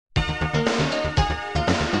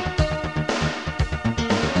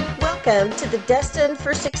Welcome to the Destined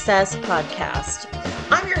for Success podcast.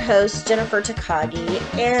 I'm your host, Jennifer Takagi,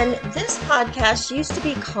 and this podcast used to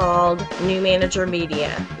be called New Manager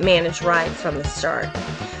Media, Manage Right from the Start.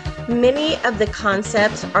 Many of the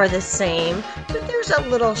concepts are the same, but there's a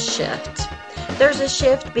little shift. There's a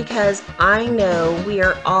shift because I know we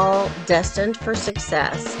are all destined for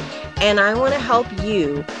success, and I want to help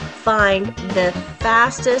you find the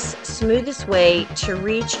fastest, smoothest way to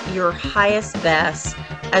reach your highest best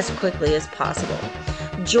as quickly as possible.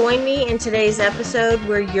 Join me in today's episode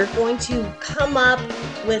where you're going to come up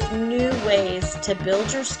with new ways to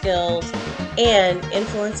build your skills and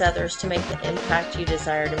influence others to make the impact you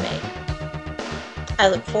desire to make. I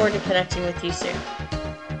look forward to connecting with you soon.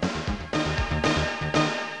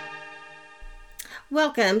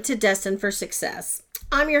 Welcome to Destined for Success.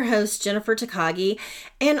 I'm your host, Jennifer Takagi,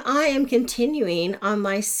 and I am continuing on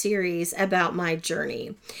my series about my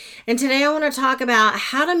journey. And today I want to talk about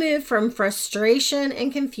how to move from frustration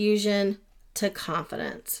and confusion to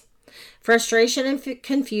confidence. Frustration and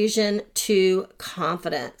confusion to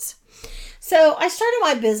confidence. So I started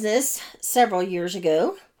my business several years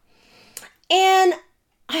ago, and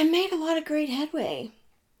I made a lot of great headway.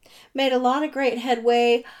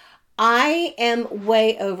 I am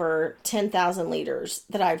way over 10,000 leaders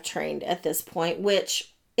that I've trained at this point,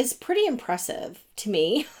 which is pretty impressive to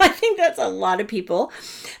me. I think that's a lot of people.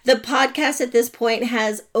 The podcast at this point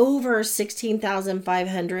has over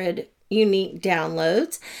 16,500 unique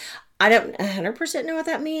downloads. I don't 100% know what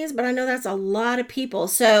that means, but I know that's a lot of people.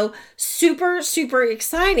 So super, super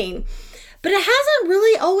exciting. But it hasn't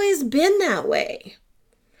really always been that way.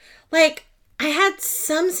 I had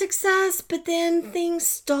some success, but then things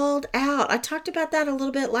stalled out. I talked about that a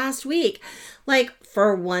little bit last week.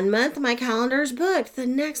 For 1 month, my calendar's booked. The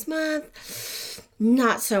next month,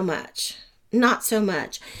 not so much.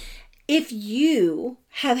 If you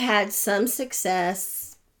have had some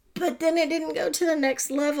success, but then it didn't go to the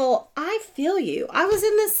next level, I feel you. I was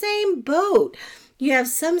in the same boat. You have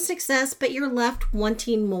some success, but you're left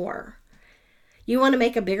wanting more. You want to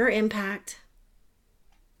make a bigger impact.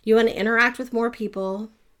 You want to interact with more people.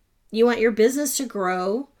 You want your business to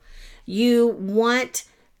grow. You want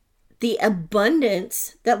the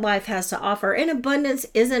abundance that life has to offer. And abundance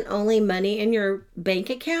isn't only money in your bank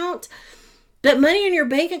account, but money in your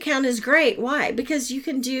bank account is great. Why? Because you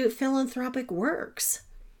can do philanthropic works.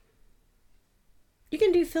 You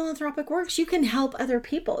can help other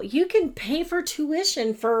people. You can pay for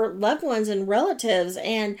tuition for loved ones and relatives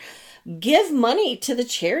and give money to the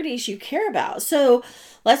charities you care about. So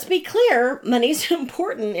let's be clear, money's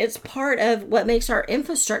important. It's part of what makes our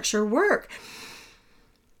infrastructure work.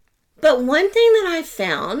 But one thing that I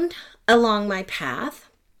found along my path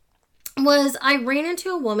was I ran into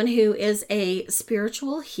a woman who is a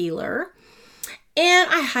spiritual healer, and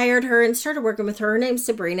I hired her and started working with her. Her name's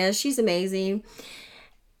Sabrina. She's amazing.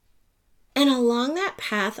 And along that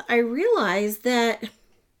path, I realized that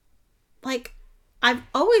I've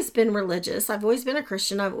always been religious. I've always been a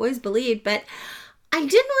Christian. I've always believed, but I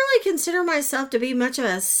didn't really consider myself to be much of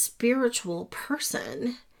a spiritual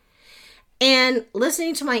person. And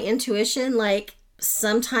listening to my intuition,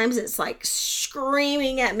 sometimes it's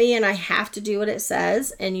screaming at me and I have to do what it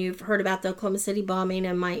says. And you've heard about the Oklahoma City bombing,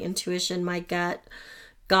 and my intuition, my gut,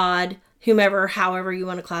 God, whomever, however you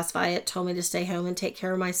want to classify it, told me to stay home and take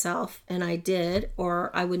care of myself. And I did,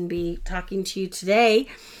 or I wouldn't be talking to you today.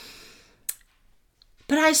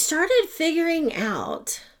 But I started figuring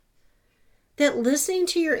out that listening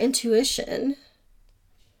to your intuition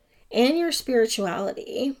and your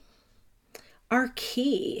spirituality are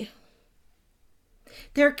key.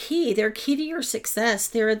 They're key. They're key to your success.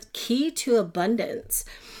 They're key to abundance.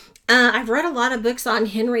 I've read a lot of books on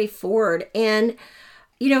Henry Ford, and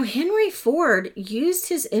Henry Ford used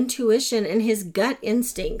his intuition and his gut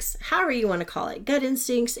instincts, however you want to call it, gut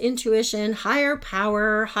instincts, intuition, higher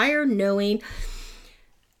power, higher knowing.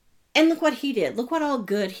 And look what he did. Look what all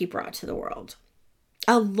good he brought to the world.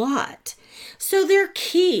 A lot. So they're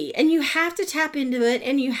key, and you have to tap into it,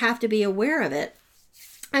 and you have to be aware of it.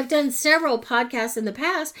 I've done several podcasts in the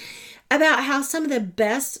past about how some of the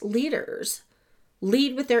best leaders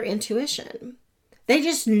lead with their intuition. They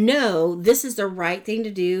just know this is the right thing to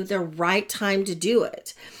do, the right time to do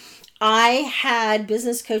it. I had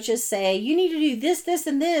business coaches say, you need to do this, this,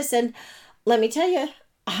 and this. And let me tell you,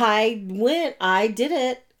 I did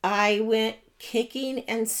it. I went kicking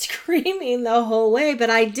and screaming the whole way, but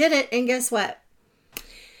I did it. And guess what?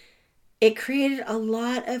 It created a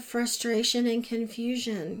lot of frustration and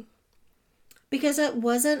confusion because it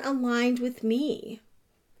wasn't aligned with me.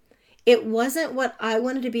 It wasn't what I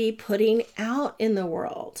wanted to be putting out in the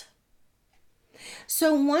world.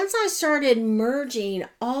 So once I started merging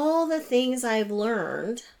all the things I've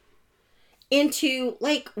learned into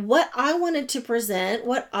like what I wanted to present,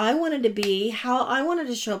 what I wanted to be, how I wanted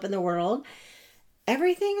to show up in the world,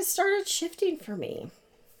 everything started shifting for me.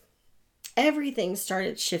 Everything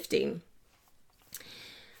started shifting.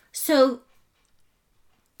 So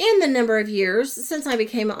in the number of years since I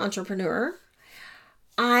became an entrepreneur,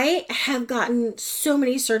 I have gotten so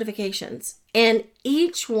many certifications, and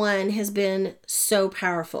each one has been so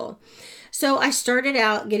powerful. So I started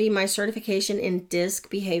out getting my certification in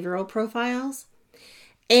DISC behavioral profiles.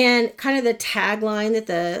 And kind of the tagline that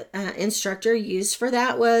the instructor used for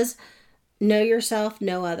that was, know yourself,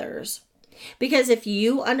 know others. Because if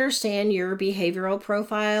you understand your behavioral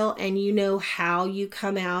profile and you know how you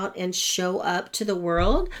come out and show up to the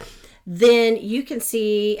world, then you can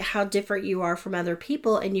see how different you are from other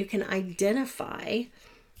people, and you can identify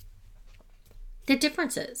the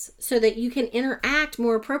differences so that you can interact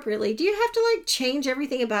more appropriately. Do you have to like change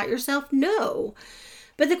everything about yourself? No.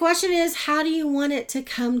 But the question is, how do you want it to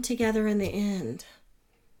come together in the end?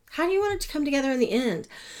 How do you want it to come together in the end?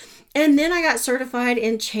 And then I got certified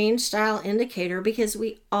in Change Style Indicator because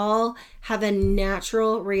we all have a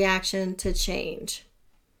natural reaction to change.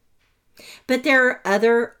 But there are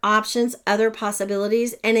other options, other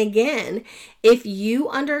possibilities. And again, if you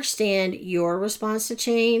understand your response to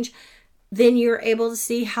change, then you're able to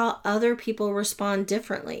see how other people respond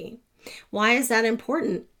differently. Why is that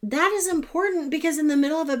important? That is important because in the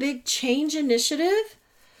middle of a big change initiative,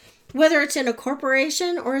 whether it's in a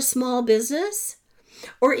corporation or a small business,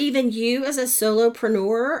 or even you as a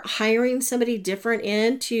solopreneur hiring somebody different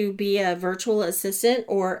in to be a virtual assistant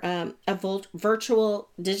or a virtual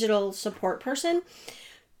digital support person,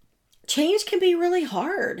 change can be really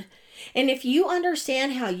hard. And if you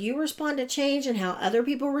understand how you respond to change and how other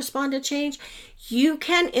people respond to change, you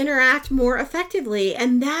can interact more effectively.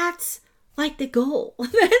 And that's like the goal.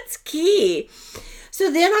 That's key. So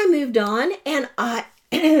then I moved on, and I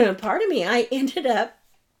ended up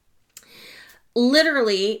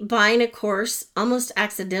literally buying a course almost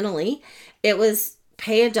accidentally. It was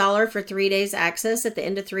pay $1 for 3 days access. At the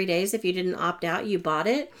end of 3 days, if you didn't opt out, you bought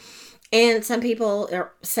it. And some people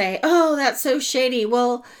say, oh, that's so shady.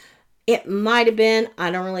 Well, it might have been. I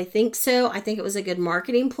don't really think so. I think it was a good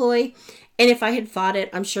marketing ploy. And if I had fought it,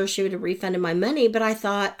 I'm sure she would have refunded my money. But I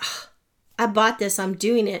thought, I bought this. I'm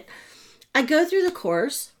doing it. I go through the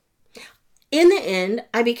course. In the end,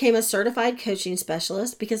 I became a certified coaching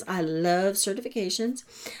specialist because I love certifications.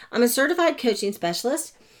 I'm a certified coaching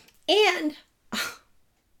specialist, and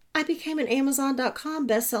I became an Amazon.com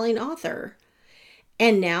best-selling author.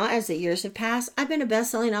 And now, as the years have passed, I've been a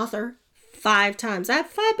best-selling author 5 times. I have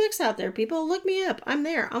 5 books out there. People, look me up. I'm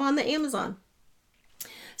there. I'm on the Amazon.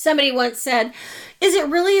 Somebody once said, is it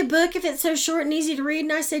really a book if it's so short and easy to read?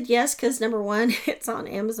 And I said, yes, because number 1, it's on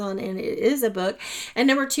Amazon and it is a book. And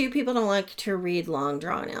number 2, people don't like to read long,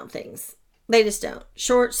 drawn out things. They just don't.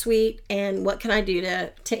 Short, sweet, and what can I do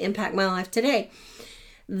to impact my life today?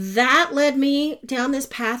 That led me down this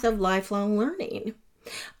path of lifelong learning.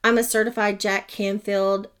 I'm a certified Jack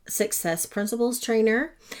Canfield Success Principles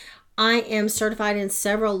trainer. I am certified in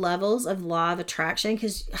several levels of law of attraction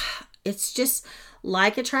because it's just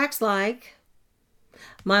like attracts like.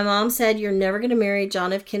 My mom said, you're never going to marry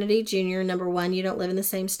John F. Kennedy Jr. Number 1, you don't live in the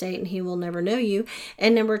same state and he will never know you.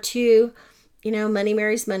 And number 2, money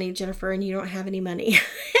marries money, Jennifer, and you don't have any money.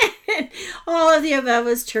 All of the above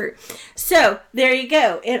was true. So there you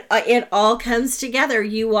go. It all comes together.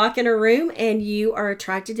 You walk in a room and you are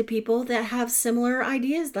attracted to people that have similar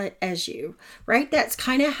ideas as you, right? That's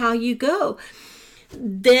kind of how you go.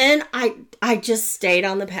 Then I just stayed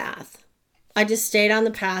on the path. I just stayed on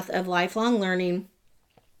the path of lifelong learning.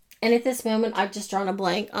 And at this moment, I've just drawn a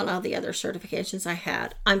blank on all the other certifications I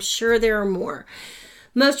had. I'm sure there are more.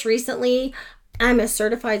 Most recently, I'm a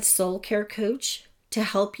certified soul care coach to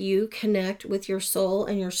help you connect with your soul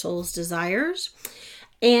and your soul's desires.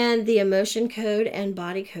 And the emotion code and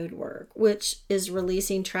body code work, which is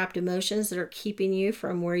releasing trapped emotions that are keeping you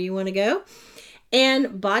from where you want to go.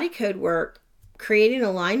 And body code work, creating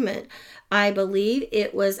alignment. I believe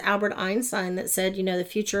it was Albert Einstein that said, the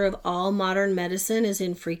future of all modern medicine is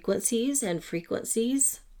in frequencies, and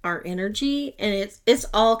frequencies are energy, and it's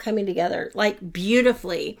all coming together like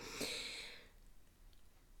beautifully.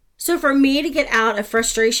 So for me to get out of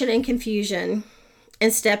frustration and confusion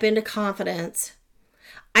and step into confidence,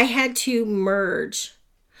 I had to merge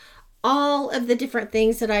all of the different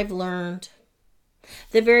things that I've learned,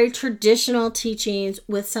 the very traditional teachings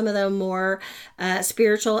with some of the more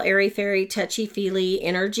spiritual, airy-fairy, touchy-feely,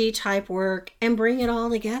 energy type work, and bring it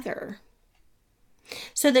all together.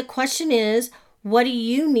 So the question is, What do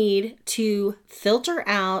you need to filter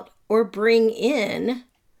out or bring in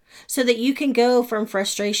so that you can go from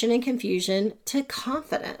frustration and confusion to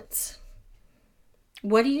confidence?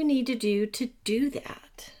 What do you need to do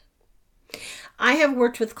that? I have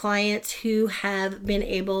worked with clients who have been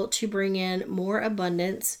able to bring in more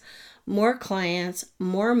abundance, more clients,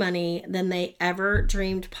 more money than they ever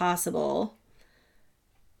dreamed possible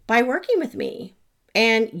by working with me.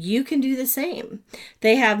 And you can do the same.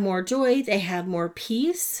 They have more joy, they have more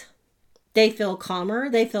peace, they feel calmer,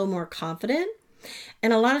 they feel more confident.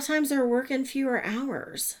 And a lot of times they're working fewer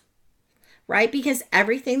hours, right? Because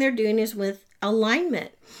everything they're doing is with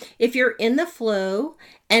alignment. If you're in the flow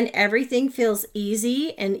and everything feels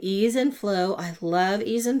easy and ease and flow, I love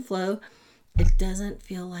ease and flow, it doesn't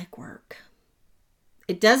feel like work.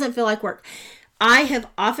 It doesn't feel like work. I have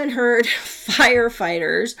often heard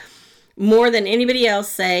firefighters more than anybody else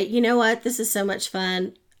say, you know what, this is so much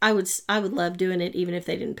fun. I would love doing it even if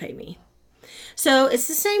they didn't pay me. So it's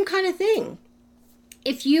the same kind of thing.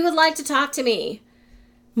 If you would like to talk to me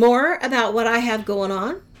more about what I have going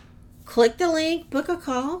on, click the link, book a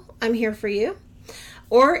call. I'm here for you.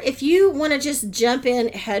 Or if you want to just jump in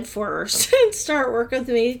head first and start working with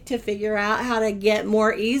me to figure out how to get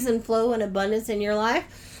more ease and flow and abundance in your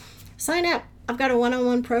life, sign up. I've got a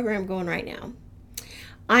one-on-one program going right now.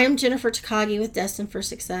 I am Jennifer Takagi with Destined for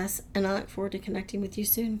Success, and I look forward to connecting with you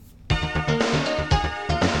soon.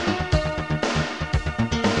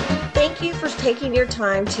 Thank you for taking your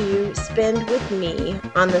time to spend with me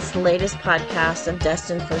on this latest podcast of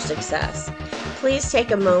Destined for Success. Please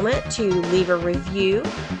take a moment to leave a review,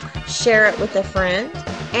 share it with a friend,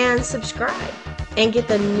 and subscribe and get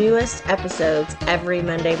the newest episodes every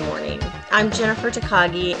Monday morning. I'm Jennifer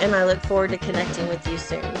Takagi, and I look forward to connecting with you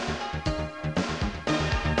soon.